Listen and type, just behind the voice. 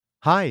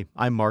Hi,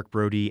 I'm Mark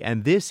Brody,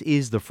 and this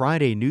is the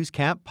Friday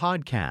Newscap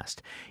podcast.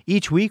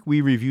 Each week, we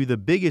review the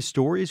biggest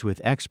stories with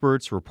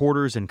experts,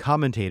 reporters, and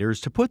commentators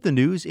to put the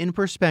news in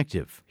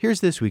perspective. Here's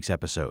this week's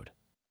episode.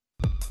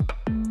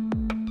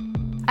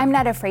 I'm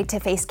not afraid to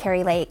face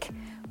Kari Lake.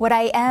 What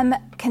I am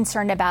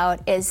concerned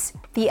about is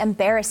the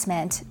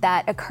embarrassment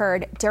that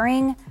occurred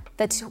during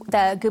the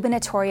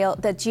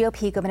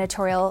GOP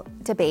gubernatorial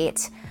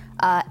debate,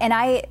 and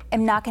I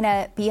am not going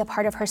to be a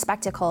part of her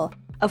spectacle.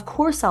 Of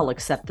course I'll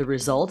accept the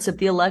results if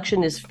the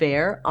election is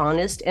fair,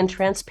 honest, and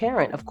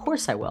transparent. Of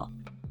course I will.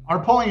 Our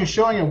polling is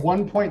showing a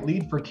 1-point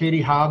lead for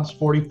Katie Hobbs,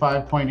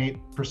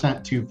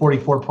 45.8% to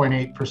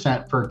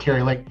 44.8% for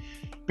Kari Lake.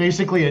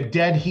 Basically a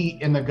dead heat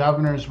in the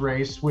governor's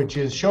race, which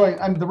is showing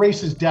the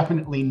race is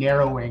definitely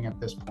narrowing at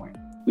this point.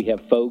 We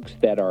have folks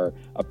that are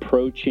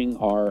approaching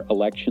our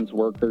elections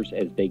workers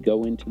as they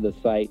go into the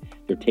site.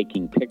 They're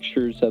taking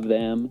pictures of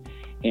them.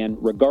 And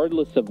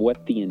regardless of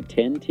what the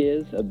intent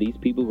is of these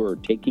people who are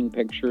taking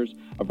pictures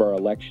of our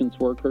elections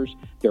workers,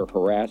 they're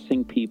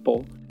harassing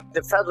people.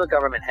 The federal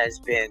government has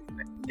been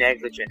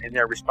negligent in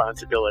their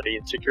responsibility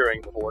in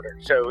securing the border.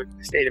 So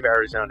the state of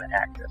Arizona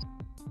acted.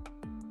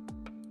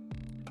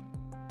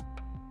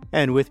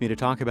 And with me to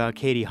talk about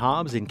Katie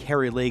Hobbs and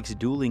Kari Lake's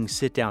dueling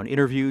sit-down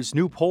interviews,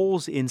 new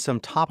polls in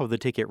some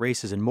top-of-the-ticket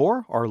races and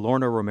more are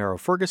Lorna Romero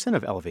Ferguson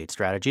of Elevate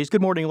Strategies.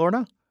 Good morning,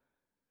 Lorna.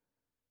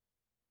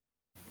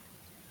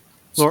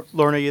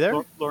 Lorna, are you there?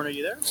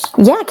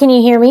 Yeah, can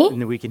you hear me?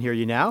 And we can hear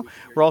you now.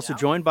 We're also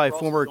joined by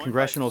former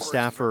congressional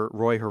staffer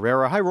Roy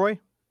Herrera. Hi, Roy.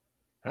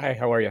 Hi,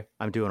 how are you?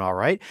 I'm doing all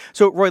right.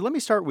 So, Roy, let me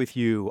start with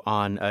you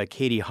on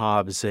Katie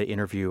Hobbs'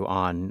 interview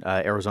on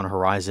Arizona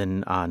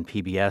Horizon on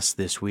PBS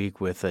this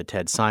week with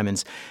Ted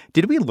Simons.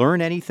 Did we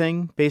learn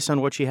anything based on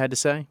what she had to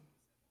say?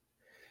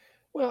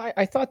 Well,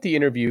 I thought the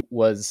interview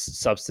was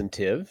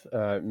substantive,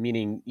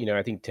 meaning,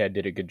 I think Ted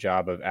did a good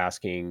job of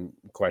asking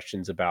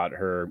questions about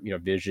her,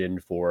 vision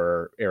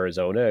for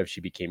Arizona if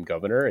she became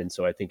governor. And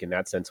so I think in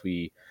that sense,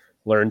 we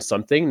learned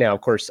something. Now, of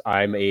course,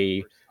 I'm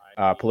a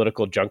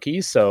political junkie,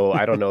 so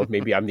I don't know if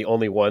maybe I'm the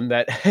only one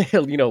that,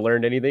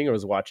 learned anything or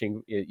was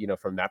watching,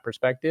 from that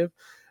perspective.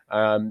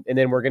 And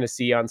then we're going to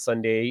see on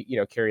Sunday,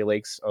 Kari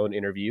Lake's own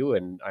interview.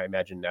 And I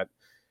imagine that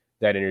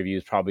interview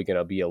is probably going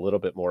to be a little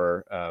bit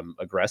more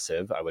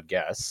aggressive, I would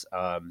guess.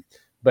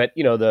 But,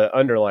 the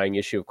underlying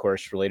issue, of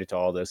course, related to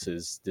all this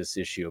is this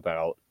issue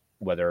about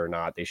whether or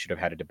not they should have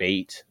had a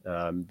debate,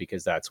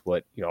 because that's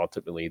what,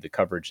 ultimately the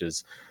coverage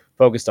is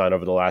focused on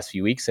over the last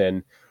few weeks.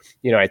 And,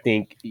 I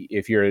think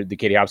if you're the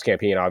Katie Hobbs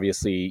campaign,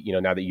 obviously,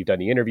 now that you've done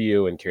the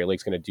interview and Kari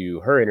Lake's going to do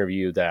her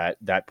interview,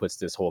 that puts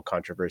this whole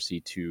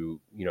controversy to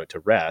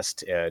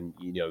rest. And,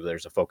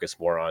 there's a focus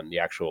more on the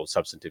actual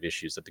substantive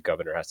issues that the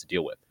governor has to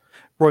deal with.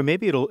 Roy,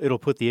 maybe it'll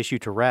put the issue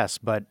to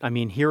rest. But I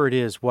mean, here it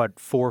is, 4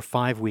 or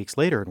 5 weeks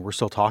later, and we're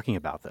still talking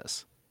about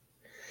this.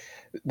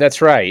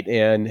 That's right.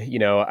 And,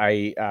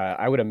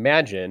 I would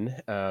imagine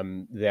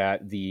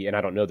that and I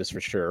don't know this for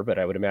sure, but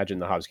I would imagine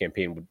the Hobbs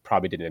campaign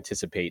probably didn't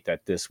anticipate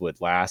that this would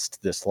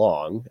last this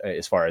long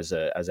as far as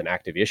an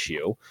active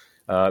issue.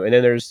 And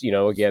then there's,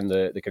 again,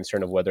 the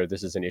concern of whether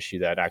this is an issue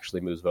that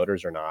actually moves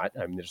voters or not.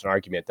 I mean, there's an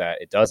argument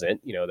that it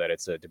doesn't, that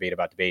it's a debate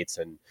about debates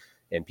and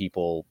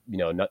people,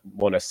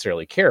 won't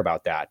necessarily care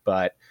about that.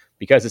 But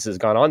because this has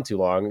gone on too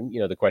long,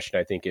 the question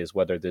I think is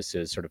whether this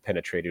is sort of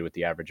penetrated with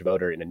the average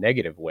voter in a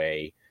negative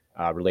way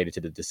related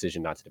to the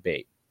decision not to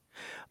debate.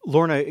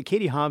 Lorna,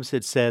 Katie Hobbs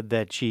had said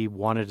that she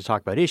wanted to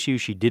talk about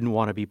issues. She didn't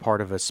want to be part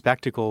of a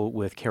spectacle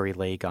with Kari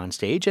Lake on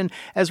stage. And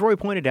as Roy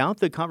pointed out,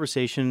 the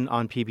conversation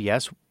on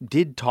PBS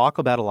did talk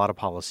about a lot of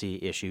policy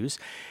issues.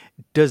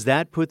 Does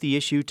that put the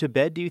issue to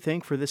bed, do you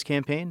think, for this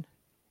campaign?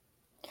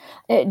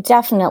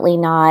 Definitely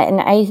not. And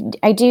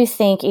I do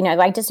think,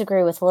 I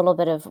disagree with a little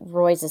bit of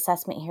Roy's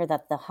assessment here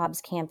that the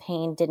Hobbs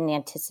campaign didn't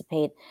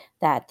anticipate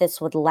that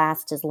this would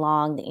last as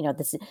long,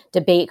 this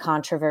debate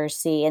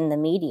controversy in the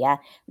media.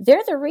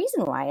 They're the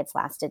reason why it's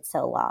lasted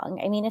so long.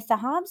 I mean, if the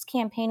Hobbs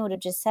campaign would have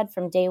just said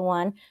from day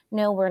one,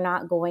 no, we're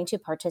not going to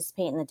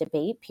participate in the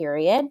debate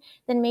period,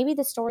 then maybe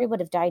the story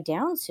would have died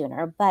down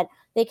sooner. But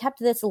they kept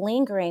this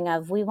lingering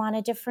of we want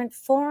a different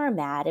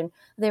format. And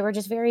they were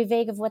just very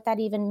vague of what that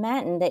even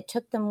meant. And it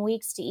took them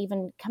weeks to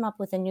even come up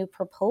with a new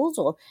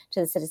proposal to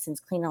the Citizens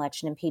Clean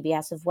Election and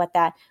PBS of what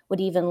that would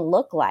even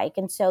look like.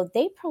 And so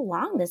they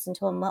prolonged this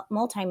into a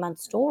multi-month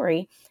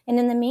story. And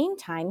in the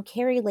meantime,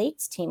 Kari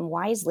Lake's team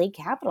wisely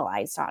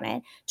capitalized on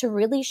it to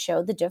really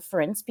show the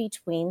difference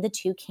between the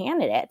two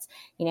candidates.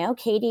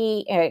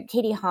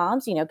 Katie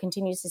Hobbs,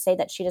 continues to say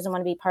that she doesn't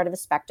want to be part of a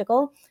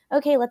spectacle.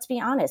 Okay, let's be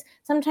honest.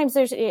 Sometimes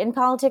in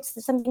politics,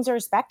 some things are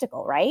a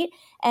spectacle, right?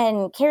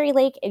 And Kari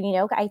Lake,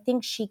 I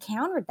think she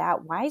countered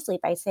that wisely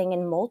by saying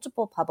in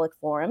multiple public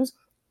forums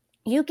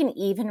You can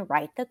even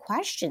write the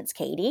questions,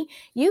 Katie.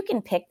 You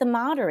can pick the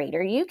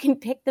moderator. You can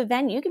pick the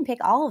venue. You can pick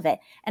all of it,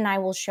 and I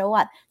will show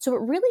up. So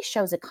it really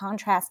shows a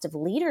contrast of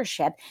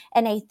leadership.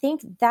 And I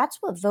think that's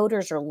what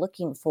voters are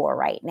looking for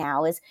right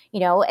now is,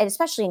 and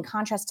especially in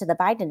contrast to the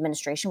Biden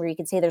administration, where you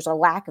could say there's a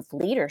lack of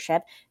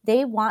leadership.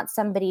 They want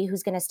somebody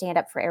who's going to stand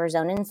up for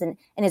Arizonans and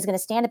is going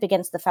to stand up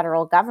against the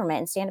federal government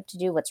and stand up to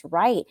do what's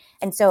right.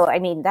 And so, I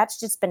mean, that's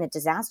just been a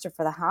disaster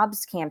for the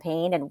Hobbs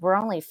campaign. And we're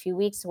only a few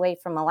weeks away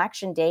from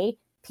Election Day.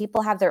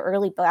 People have their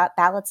early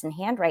ballots in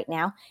hand right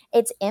now.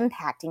 It's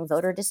impacting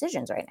voter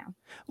decisions right now.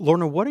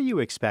 Lorna, what are you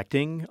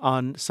expecting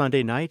on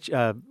Sunday night?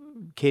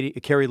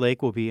 Kari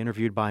Lake will be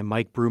interviewed by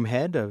Mike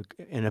Broomhead,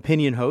 an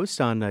opinion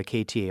host on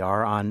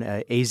KTAR on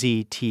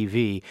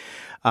AZTV.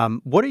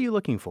 What are you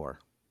looking for?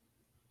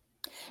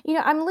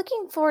 I'm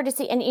looking forward to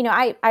see, and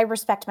I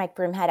respect Mike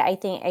Broomhead. I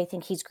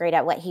think he's great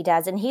at what he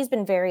does, and he's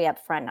been very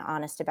upfront and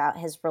honest about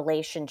his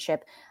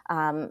relationship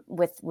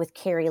with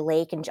Kari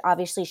Lake, and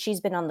obviously she's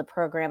been on the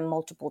program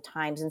multiple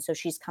times, and so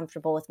she's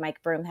comfortable with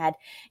Mike Broomhead.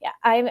 Yeah,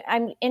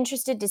 I'm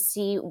interested to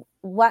see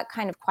what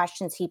kind of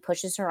questions he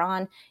pushes her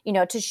on,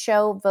 to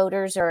show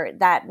voters or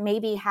that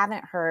maybe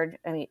haven't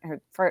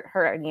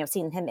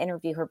seen him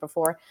interview her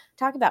before,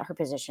 talk about her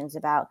positions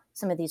about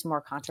some of these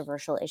more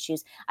controversial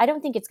issues. I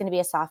don't think it's going to be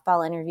a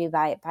softball interview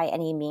by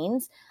any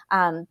means,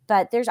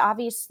 but there's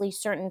obviously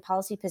certain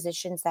policy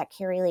positions that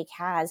Kari Lake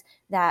has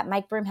that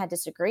Mike Broomhead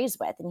disagrees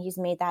with, and he's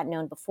made that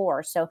known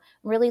before. So I'm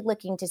really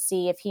looking to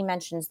see if he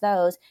mentions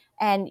those.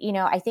 And,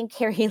 I think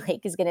Kari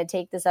Lake is going to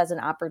take this as an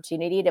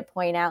opportunity to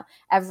point out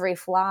every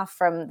flaw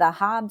from the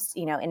Hobbs,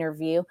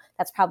 interview.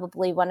 That's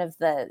probably one of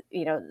the,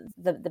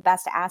 the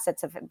best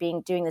assets of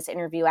doing this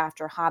interview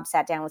after Hobbs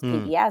sat down with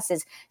PBS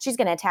is she's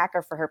going to attack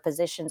her for her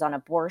positions on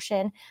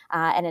abortion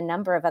and a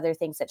number of other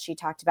things that she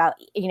talked about,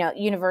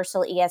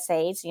 universal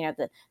ESAs,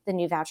 the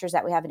new vouchers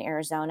that we have in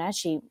Arizona.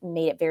 She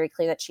made it very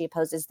clear that she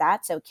opposes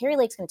that. So Kari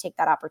Lake's going to take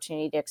that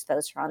opportunity to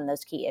expose her on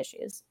those key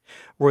issues.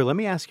 Roy, let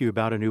me ask you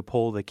about a new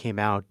poll that came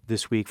out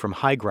this week from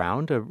High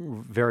Ground, a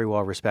very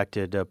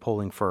well-respected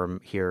polling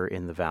firm here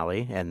in the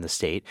Valley and the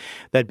state,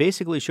 that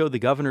basically showed the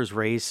governor's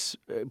race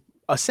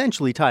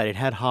essentially tied. It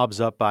had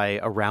Hobbs up by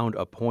around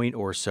a point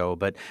or so,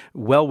 but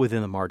well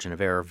within the margin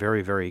of error.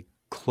 Very, very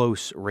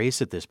close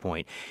race at this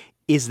point.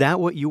 Is that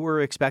what you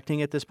were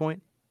expecting at this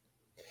point?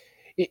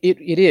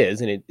 It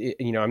is, and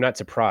I'm not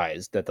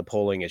surprised that the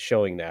polling is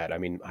showing that. I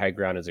mean, High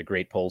Ground is a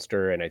great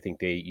pollster, and I think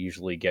they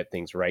usually get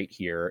things right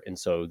here. And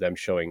so them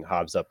showing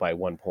Hobbs up by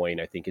 1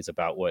 point, I think, is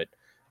about what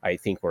I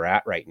think we're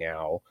at right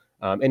now.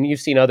 And you've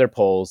seen other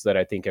polls that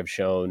I think have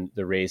shown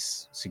the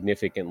race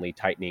significantly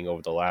tightening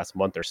over the last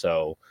month or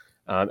so.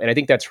 And I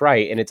think that's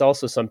right. And it's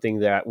also something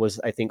that was,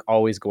 I think,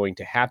 always going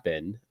to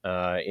happen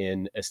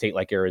in a state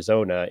like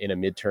Arizona in a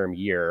midterm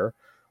year,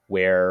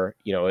 where,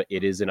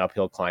 it is an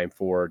uphill climb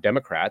for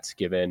Democrats,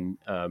 given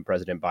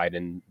President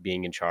Biden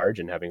being in charge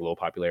and having low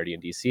popularity in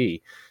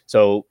D.C.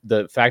 So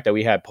the fact that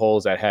we had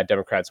polls that had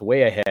Democrats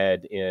way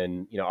ahead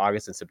in,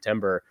 August and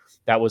September,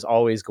 that was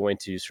always going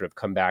to sort of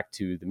come back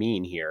to the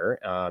mean here.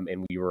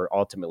 And we were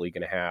ultimately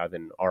going to have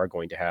and are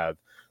going to have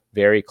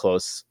very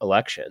close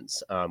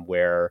elections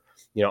where,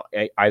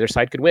 either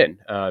side could win.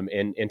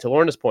 And to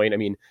Lorna's point, I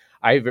mean,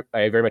 I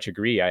very much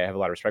agree. I have a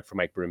lot of respect for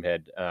Mike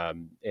Broomhead.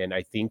 And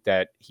I think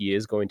that he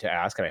is going to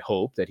ask, and I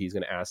hope that he's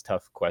going to ask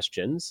tough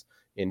questions,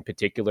 in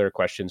particular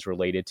questions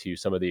related to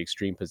some of the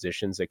extreme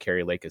positions that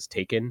Kari Lake has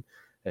taken,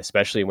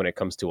 especially when it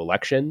comes to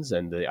elections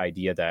and the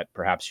idea that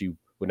perhaps you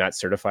would not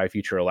certify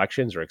future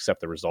elections or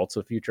accept the results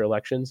of future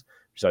elections,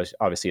 which is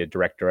obviously a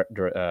direct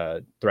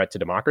threat to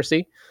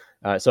democracy.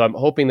 So I'm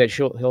hoping that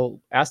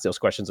he'll ask those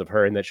questions of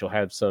her and that she'll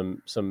have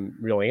some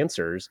real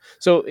answers.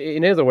 So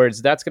in other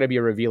words, that's going to be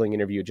a revealing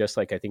interview, just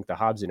like I think the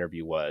Hobbs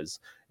interview was.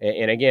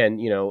 And again,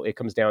 it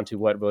comes down to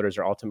what voters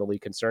are ultimately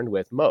concerned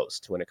with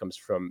most when it comes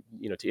from,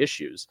 to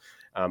issues.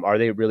 Are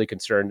they really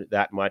concerned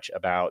that much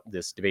about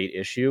this debate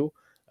issue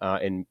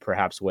and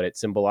perhaps what it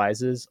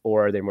symbolizes,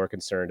 or are they more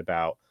concerned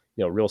about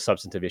real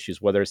substantive issues,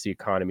 whether it's the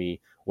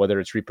economy, whether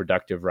it's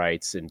reproductive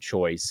rights and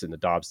choice and the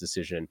Dobbs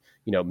decision?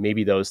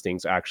 Maybe those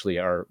things actually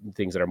are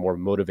things that are more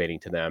motivating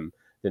to them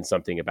than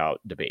something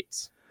about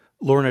debates.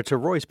 Lorna, to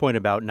Roy's point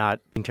about not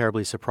being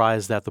terribly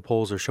surprised that the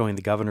polls are showing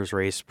the governor's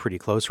race pretty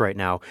close right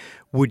now,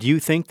 would you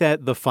think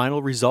that the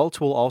final results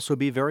will also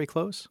be very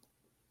close?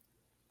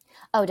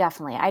 Oh,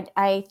 definitely.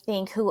 I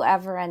think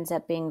whoever ends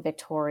up being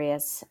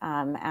victorious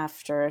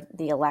after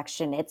the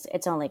election, it's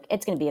going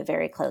to be a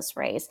very close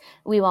race.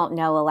 We won't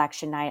know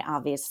election night,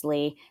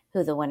 obviously,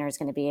 who the winner is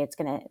going to be. It's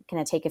going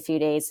to take a few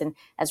days, and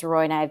as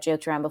Roy and I have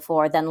joked around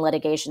before, then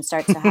litigation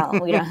starts to hell.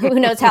 Who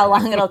knows how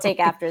long it'll take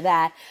after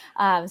that.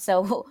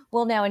 So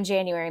we'll know in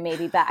January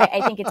maybe, but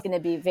I think it's going to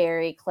be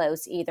very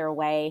close either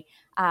way.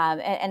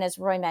 And as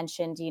Roy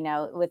mentioned,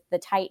 with the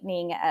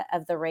tightening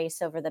of the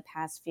race over the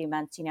past few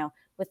months,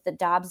 with the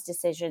Dobbs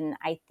decision,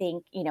 I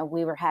think,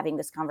 we were having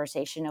this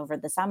conversation over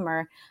the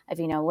summer of,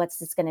 what's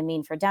this going to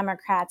mean for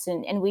Democrats?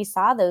 And we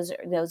saw those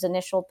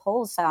initial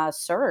polls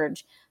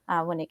surge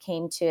when it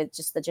came to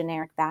just the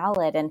generic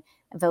ballot and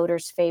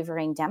voters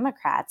favoring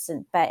Democrats.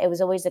 But it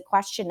was always a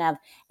question of,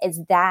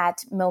 is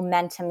that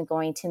momentum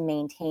going to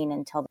maintain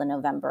until the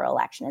November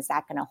election? Is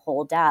that going to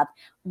hold up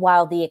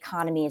while the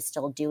economy is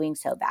still doing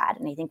so bad?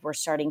 And I think we're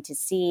starting to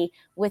see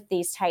with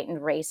these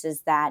tightened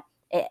races that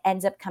it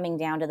ends up coming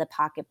down to the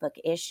pocketbook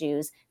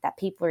issues that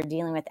people are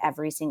dealing with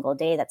every single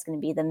day. That's going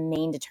to be the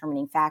main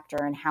determining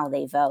factor in how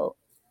they vote.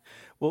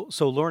 Well,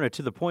 so Lorna,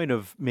 to the point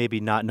of maybe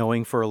not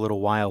knowing for a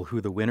little while who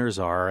the winners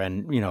are,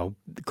 and,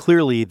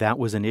 clearly that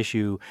was an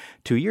issue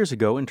 2 years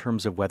ago in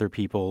terms of whether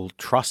people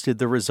trusted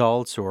the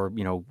results or,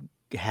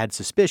 had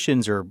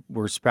suspicions or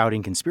were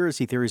sprouting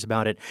conspiracy theories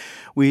about it.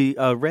 We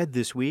read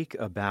this week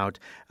about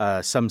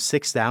some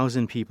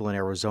 6,000 people in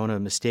Arizona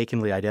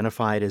mistakenly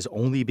identified as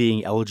only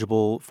being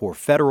eligible for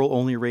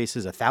federal-only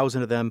races.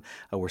 1,000 of them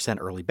were sent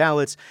early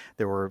ballots.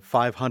 There were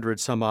 500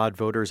 some odd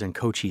voters in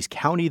Cochise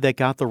County that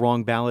got the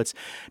wrong ballots.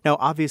 Now,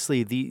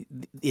 obviously,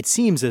 it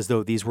seems as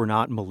though these were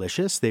not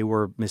malicious. They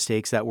were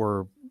mistakes that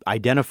were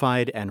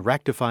identified and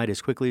rectified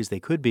as quickly as they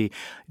could be.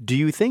 Do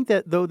you think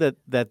that, though,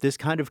 that this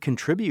kind of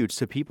contributes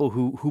to people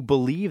who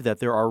believe that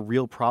there are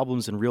real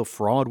problems and real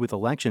fraud with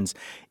elections?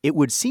 It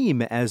would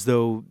seem as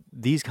though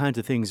these kinds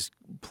of things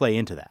play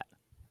into that.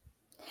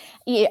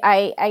 Yeah,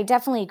 I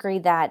definitely agree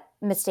that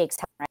mistakes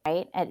happen,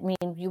 right? I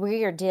mean,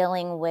 we are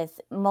dealing with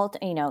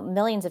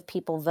millions of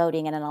people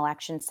voting in an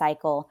election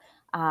cycle.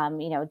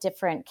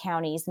 Different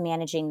counties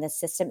managing the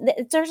system.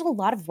 There's a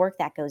lot of work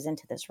that goes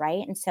into this,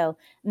 right? And so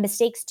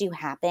mistakes do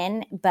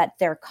happen, but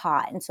they're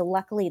caught. And so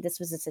luckily, this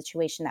was a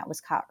situation that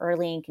was caught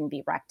early and can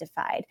be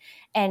rectified.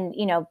 And,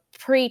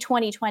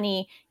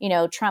 pre-2020,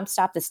 Trump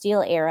stop the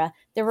steal era,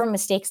 there were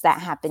mistakes that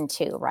happened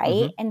too, right?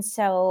 Mm-hmm. And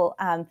so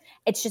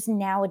it's just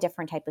now a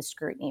different type of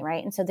scrutiny,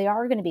 right? And so there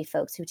are going to be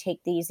folks who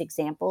take these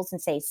examples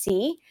and say,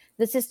 see,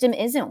 the system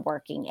isn't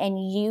working,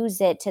 and use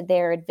it to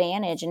their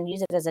advantage and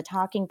use it as a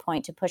talking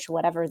point to push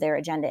whatever their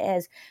agenda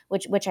is,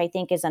 which I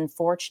think is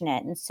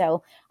unfortunate. And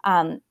so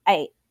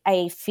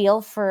I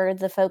feel for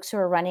the folks who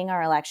are running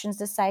our elections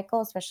this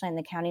cycle, especially in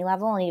the county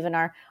level, and even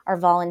our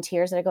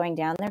volunteers that are going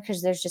down there,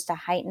 because there's just a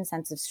heightened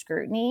sense of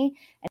scrutiny.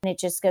 And it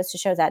just goes to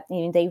show that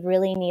they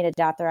really need to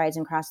dot their I's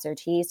and cross their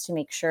T's to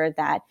make sure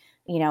that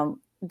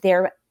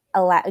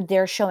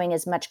they're showing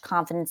as much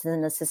confidence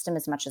in the system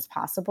as much as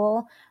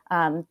possible.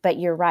 But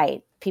you're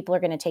right. People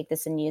are going to take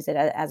this and use it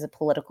as a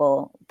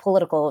political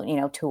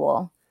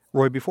tool.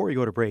 Roy, before we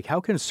go to break,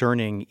 how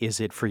concerning is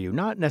it for you?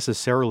 Not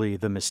necessarily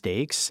the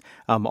mistakes,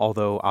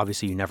 although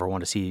obviously you never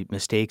want to see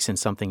mistakes in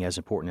something as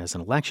important as an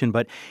election,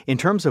 but in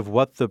terms of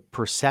what the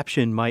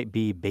perception might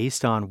be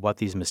based on what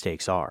these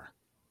mistakes are.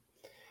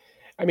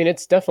 I mean,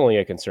 it's definitely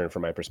a concern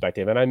from my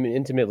perspective, and I'm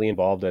intimately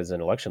involved as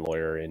an election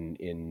lawyer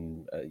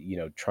in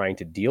trying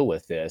to deal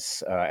with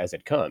this as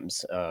it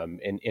comes,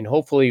 and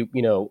hopefully,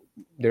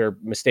 there are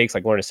mistakes,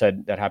 like Lorna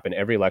said, that happen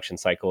every election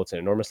cycle. It's an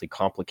enormously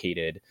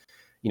complicated,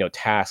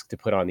 task to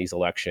put on these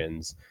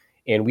elections,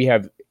 and we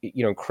have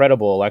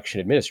incredible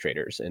election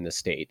administrators in the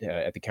state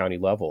at the county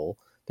level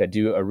that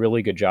do a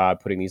really good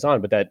job putting these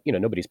on, but that,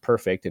 nobody's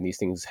perfect, and these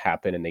things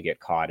happen and they get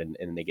caught and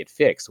they get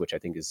fixed, which I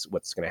think is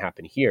what's going to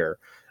happen here.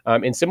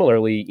 And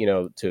similarly,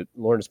 to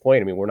Lorna's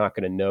point, I mean, we're not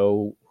going to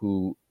know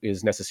who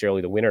is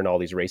necessarily the winner in all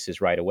these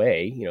races right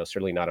away.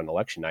 Certainly not on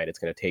election night. It's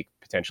going to take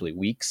potentially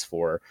weeks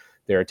for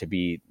there to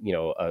be,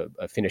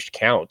 a finished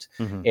count.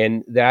 Mm-hmm.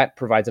 And that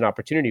provides an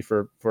opportunity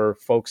for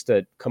folks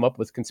to come up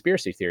with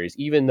conspiracy theories,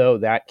 even though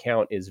that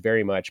count is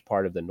very much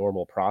part of the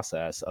normal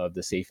process of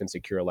the safe and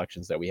secure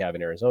elections that we have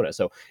in Arizona.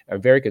 So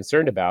I'm very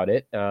concerned about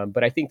it.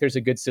 But I think there's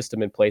a good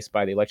system in place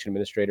by the election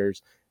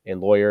administrators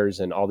and lawyers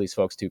and all these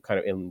folks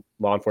and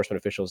law enforcement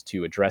officials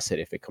to address it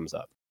if it comes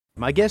up.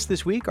 My guests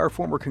this week are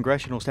former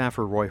congressional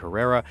staffer Roy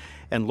Herrera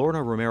and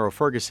Lorna Romero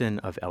Ferguson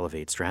of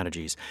Elevate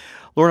Strategies.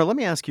 Lorna, let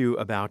me ask you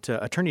about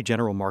Attorney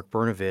General Mark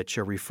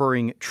Brnovich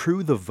referring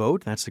True the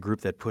Vote, that's the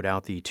group that put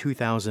out the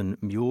 2000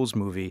 Mules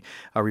movie,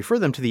 refer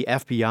them to the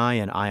FBI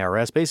and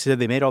IRS. Basically,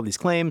 they made all these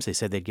claims. They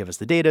said they'd give us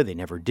the data. They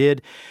never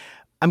did.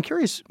 I'm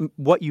curious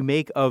what you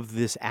make of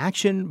this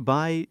action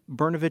by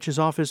Brnovich's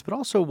office, but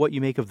also what you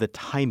make of the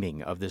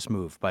timing of this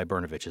move by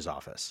Brnovich's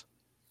office.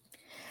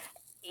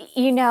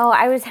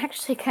 I was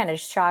actually kind of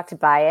shocked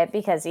by it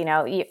because,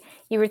 you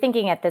were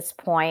thinking at this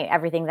point,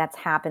 everything that's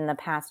happened the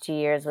past 2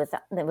 years with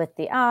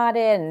the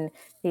audit and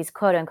these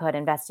quote unquote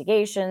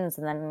investigations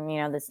and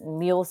then, this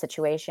mule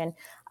situation,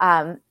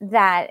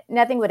 that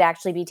nothing would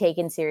actually be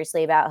taken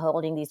seriously about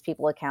holding these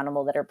people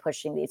accountable that are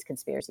pushing these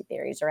conspiracy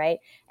theories. Right.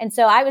 And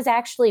so I was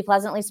actually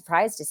pleasantly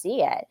surprised to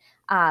see it.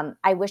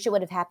 I wish it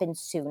would have happened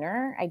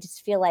sooner. I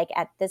just feel like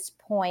at this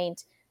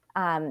point,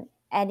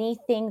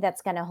 anything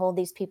that's going to hold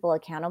these people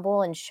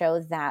accountable and show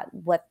that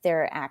what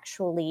they're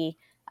actually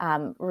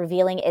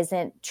revealing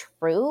isn't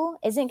true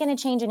isn't going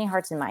to change any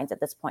hearts and minds at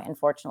this point,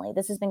 unfortunately.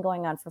 This has been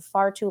going on for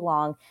far too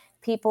long.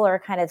 People are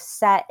kind of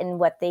set in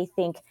what they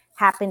think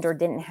happened or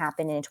didn't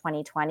happen in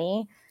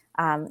 2020.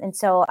 And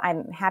so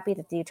I'm happy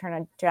that the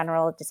Attorney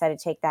General decided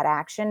to take that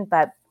action.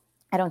 But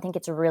I don't think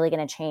it's really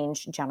going to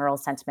change general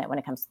sentiment when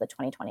it comes to the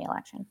 2020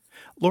 election.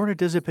 Lorna,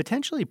 does it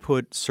potentially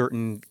put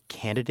certain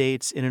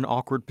candidates in an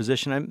awkward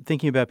position? I'm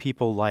thinking about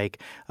people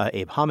like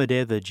Abe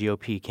Hamadeh, the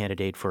GOP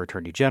candidate for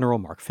Attorney General,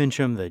 Mark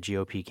Finchem, the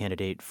GOP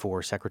candidate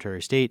for Secretary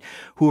of State,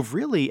 who have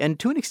really, and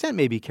to an extent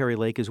maybe Kari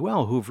Lake as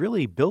well, who have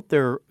really built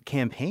their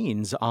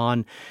campaigns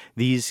on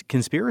these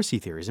conspiracy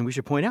theories. And we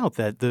should point out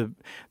that the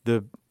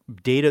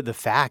data, the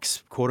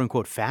facts, quote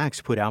unquote facts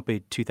put out by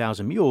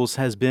 2000 Mules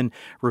has been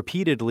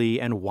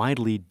repeatedly and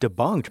widely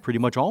debunked, pretty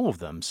much all of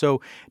them.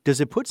 So does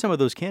it put some of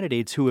those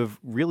candidates who have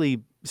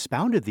really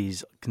spounded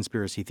these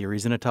conspiracy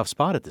theories in a tough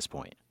spot at this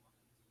point?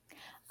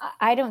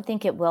 I don't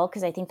think it will,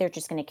 because I think they're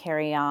just going to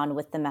carry on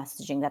with the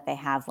messaging that they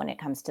have when it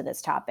comes to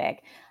this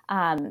topic.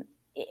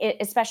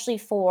 Especially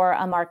for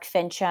a Mark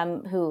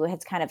Finchem, who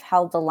has kind of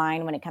held the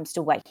line when it comes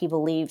to what he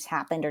believes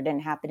happened or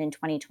didn't happen in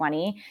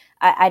 2020.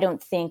 I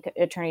don't think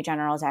Attorney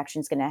General's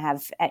action is going to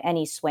have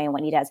any sway in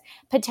what he does.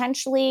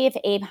 Potentially, if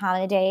Abe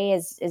Hamadeh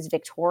is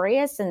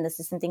victorious and this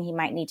is something he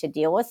might need to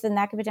deal with, then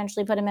that could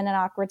potentially put him in an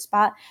awkward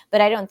spot.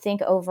 But I don't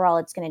think overall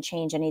it's going to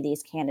change any of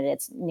these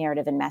candidates'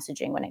 narrative and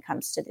messaging when it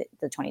comes to the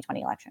 2020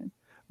 election.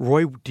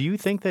 Roy, do you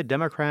think that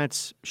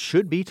Democrats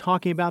should be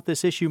talking about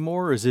this issue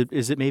more? Or is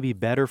it maybe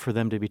better for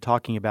them to be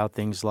talking about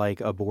things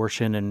like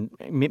abortion and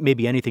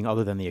maybe anything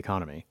other than the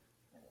economy?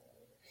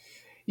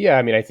 Yeah,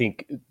 I mean, I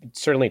think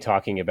certainly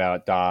talking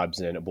about Dobbs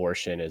and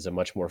abortion is a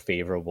much more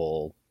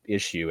favorable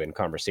issue and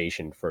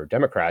conversation for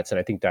Democrats. And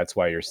I think that's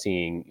why you're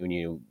seeing, when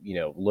you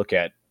look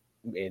at,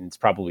 and it's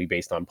probably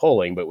based on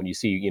polling, but when you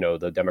see,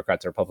 the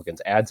Democrats and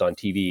Republicans ads on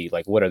TV,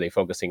 like what are they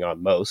focusing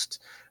on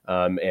most?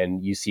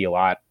 And you see a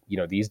lot,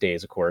 these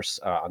days, of course,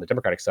 on the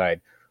Democratic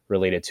side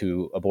related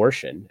to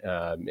abortion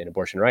and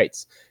abortion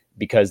rights,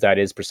 because that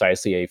is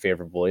precisely a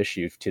favorable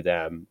issue to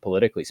them,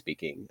 politically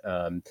speaking.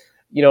 On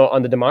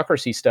the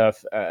democracy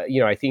stuff,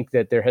 I think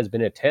that there has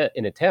been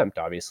an attempt,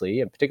 obviously,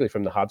 and particularly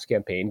from the Hobbs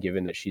campaign,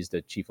 given that she's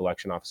the chief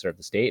election officer of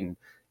the state and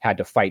had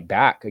to fight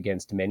back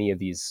against many of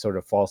these sort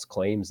of false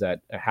claims that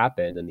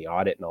happened in the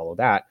audit and all of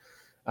that,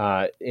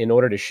 in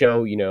order to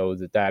show,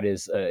 that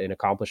is an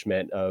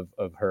accomplishment of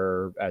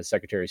her as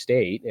Secretary of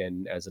State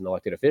and as an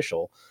elected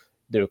official.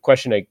 The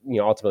question,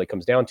 ultimately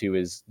comes down to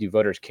is, do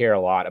voters care a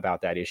lot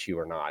about that issue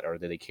or not? Or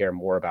do they care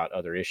more about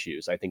other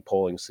issues? I think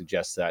polling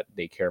suggests that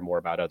they care more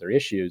about other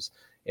issues.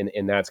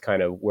 And that's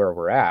kind of where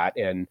we're at.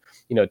 And,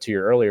 to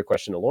your earlier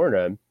question to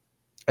Lorna,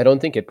 I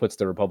don't think it puts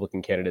the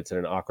Republican candidates in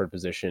an awkward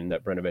position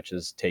that Brnovich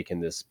has taken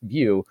this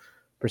view,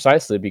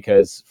 precisely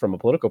because from a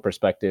political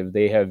perspective,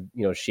 they have,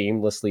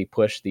 shamelessly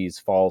pushed these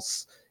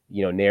false,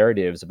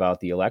 narratives about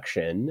the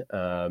election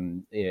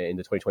in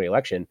the 2020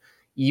 election,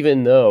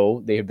 even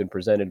though they have been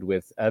presented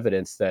with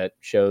evidence that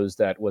shows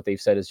that what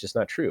they've said is just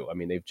not true. I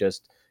mean, they've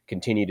just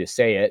continued to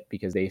say it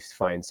because they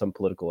find some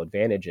political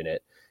advantage in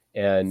it.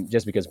 And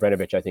just because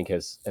Brnovich, I think,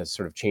 has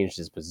sort of changed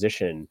his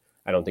position,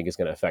 I don't think it's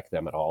going to affect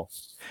them at all.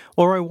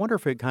 Well, I wonder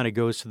if it kind of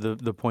goes to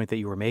the point that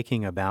you were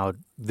making about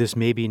this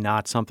maybe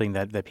not something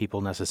that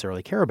people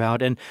necessarily care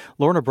about. And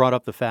Lorna brought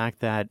up the fact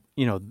that,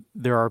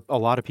 there are a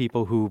lot of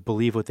people who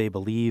believe what they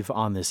believe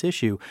on this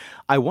issue.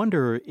 I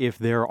wonder if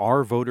there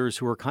are voters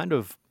who are kind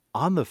of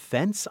on the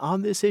fence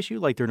on this issue,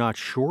 like they're not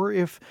sure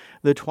if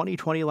the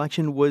 2020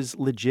 election was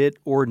legit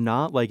or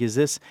not. Like, is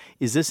this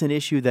an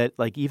issue that,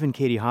 like, even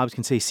Katie Hobbs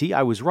can say, see,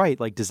 I was right?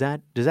 Like, does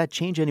that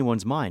change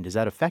anyone's mind? Does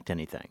that affect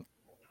anything?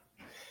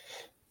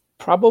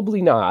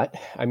 Probably not.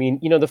 I mean,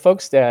 the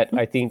folks that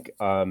I think,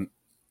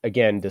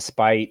 again,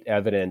 despite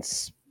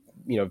evidence,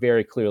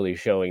 very clearly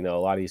showing that a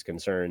lot of these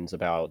concerns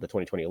about the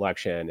 2020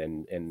 election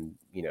and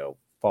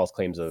false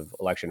claims of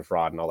election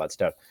fraud and all that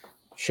stuff,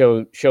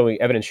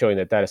 showing evidence showing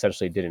that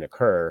essentially didn't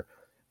occur.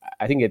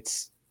 I think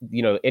it's,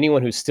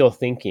 anyone who's still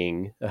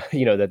thinking,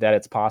 that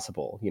it's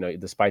possible,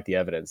 despite the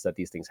evidence that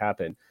these things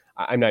happen.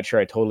 I'm not sure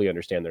I totally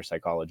understand their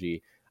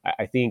psychology.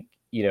 I think,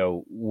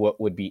 what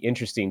would be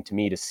interesting to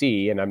me to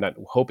see, and I'm not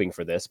hoping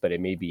for this, but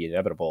it may be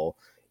inevitable,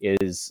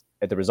 is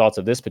at the results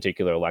of this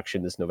particular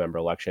election, this November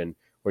election,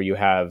 where you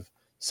have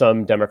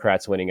some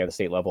Democrats winning at the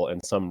state level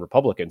and some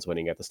Republicans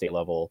winning at the state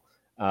level.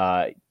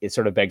 It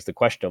sort of begs the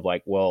question of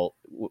like, well,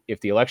 if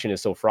the election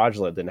is so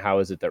fraudulent, then how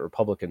is it that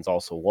Republicans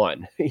also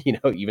won,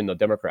 even though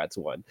Democrats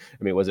won?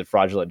 I mean, was it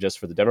fraudulent just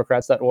for the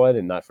Democrats that won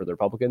and not for the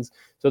Republicans?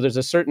 So there's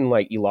a certain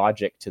like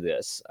illogic to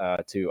this,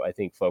 to I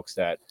think folks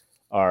that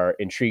are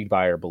intrigued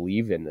by or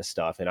believe in this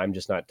stuff. And I'm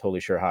just not totally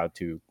sure how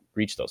to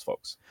reach those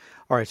folks.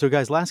 All right. So,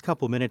 guys, last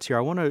couple of minutes here.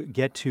 I want to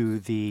get to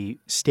the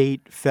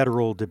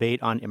state-federal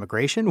debate on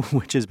immigration,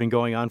 which has been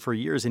going on for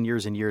years and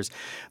years and years.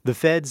 The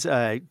feds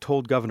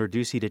told Governor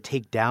Ducey to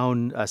take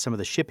down some of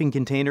the shipping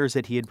containers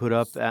that he had put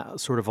up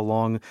sort of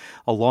along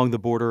the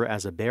border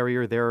as a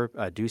barrier there.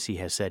 Ducey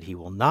has said he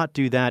will not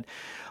do that.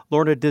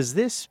 Lorna, does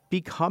this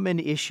become an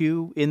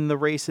issue in the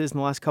races in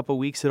the last couple of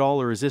weeks at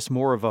all, or is this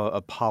more of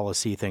a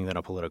policy thing than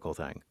a political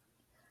thing?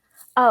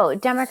 Oh,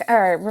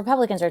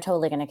 Republicans are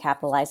totally going to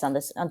capitalize on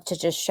this to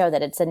just show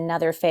that it's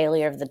another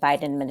failure of the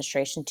Biden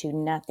administration to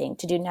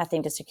do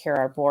nothing to secure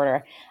our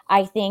border.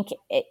 I think,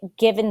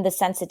 given the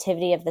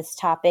sensitivity of this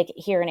topic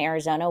here in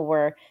Arizona,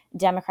 where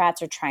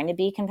Democrats are trying to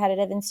be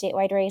competitive in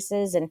statewide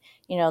races, and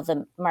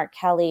the Mark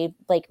Kelly,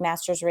 Blake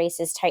Masters race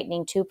is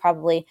tightening too,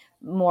 probably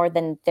more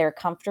than they're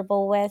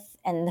comfortable with,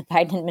 and the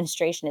Biden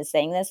administration is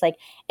saying this,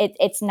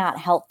 it's not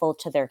helpful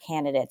to their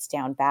candidates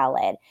down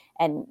ballot.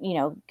 And,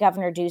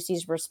 Governor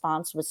Ducey's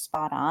response was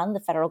spot on. The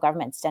federal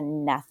government's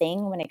done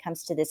nothing when it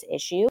comes to this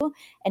issue.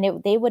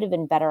 And they would have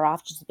been better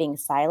off just being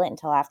silent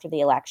until after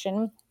the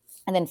election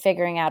and then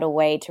figuring out a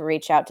way to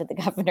reach out to the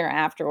governor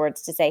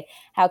afterwards to say,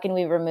 how can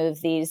we remove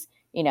these,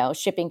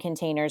 shipping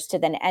containers, to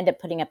then end up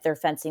putting up their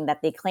fencing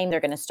that they claim they're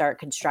going to start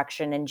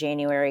construction in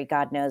January.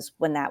 God knows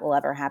when that will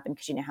ever happen,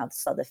 because you know how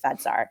slow the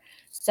feds are.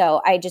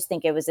 So I just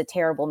think it was a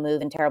terrible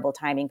move and terrible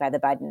timing by the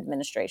Biden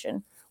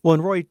administration. Well,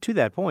 and Roy, to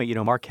that point,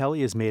 Mark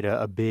Kelly has made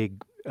a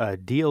big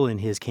deal in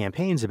his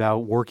campaigns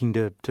about working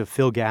to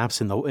fill gaps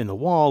in the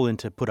wall and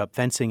to put up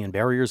fencing and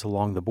barriers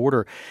along the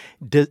border.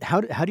 How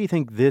do you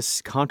think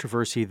this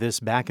controversy, this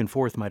back and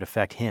forth, might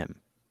affect him?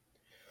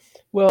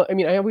 Well, I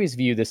mean, I always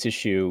view this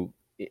issue,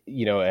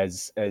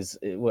 as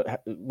what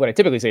I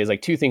typically say is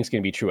two things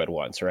can be true at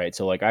once, right?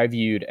 So I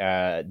viewed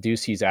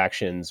Ducey's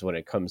actions when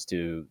it comes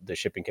to the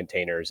shipping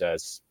containers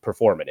as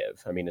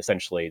performative. I mean,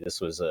 essentially, this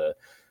was a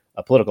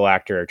political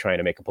actor trying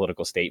to make a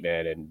political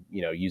statement and,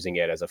 using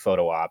it as a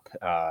photo op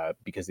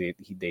because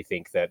they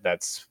think that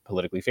that's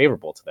politically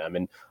favorable to them.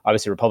 And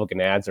obviously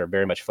Republican ads are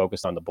very much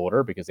focused on the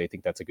border because they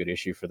think that's a good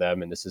issue for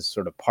them. And this is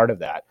sort of part of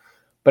that.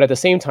 But at the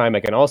same time, I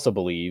can also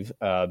believe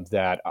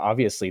that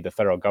obviously the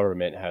federal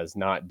government has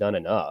not done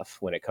enough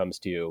when it comes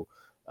to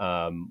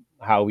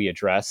how we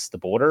address the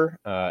border,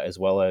 as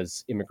well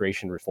as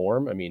immigration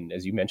reform. I mean,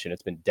 as you mentioned,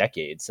 it's been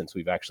decades since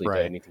we've actually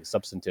done anything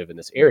substantive in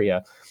this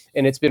area.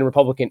 And it's been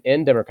Republican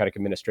and Democratic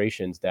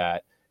administrations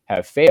that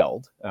have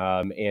failed.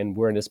 And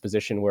we're in this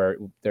position where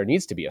there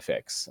needs to be a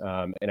fix.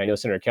 And I know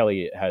Senator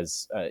Kelly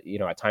has,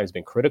 at times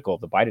been critical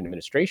of the Biden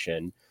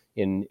administration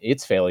in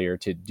its failure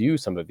to do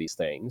some of these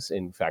things.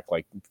 In fact,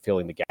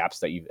 filling the gaps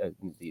that you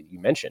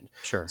mentioned.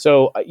 Sure.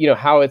 So,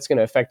 how it's going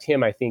to affect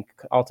him, I think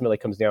ultimately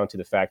comes down to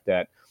the fact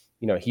that,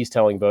 he's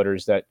telling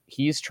voters that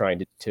he's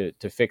trying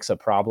to fix a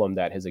problem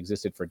that has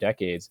existed for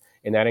decades.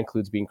 And that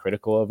includes being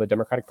critical of a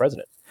Democratic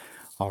president.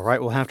 All right.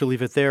 We'll have to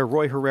leave it there.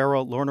 Roy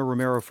Herrera, Lorna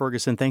Romero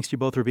Ferguson, thanks to you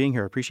both for being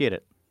here. Appreciate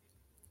it.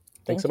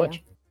 Thanks so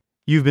much.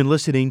 You've been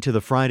listening to the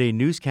Friday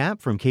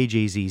Newscap from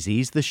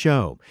KJZZ's The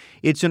Show.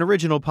 It's an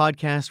original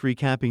podcast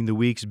recapping the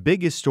week's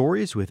biggest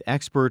stories with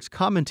experts,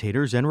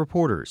 commentators, and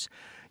reporters.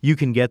 You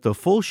can get the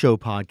full show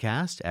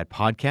podcast at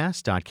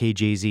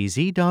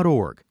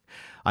podcast.kjzz.org.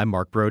 I'm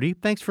Mark Brody.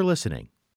 Thanks for listening.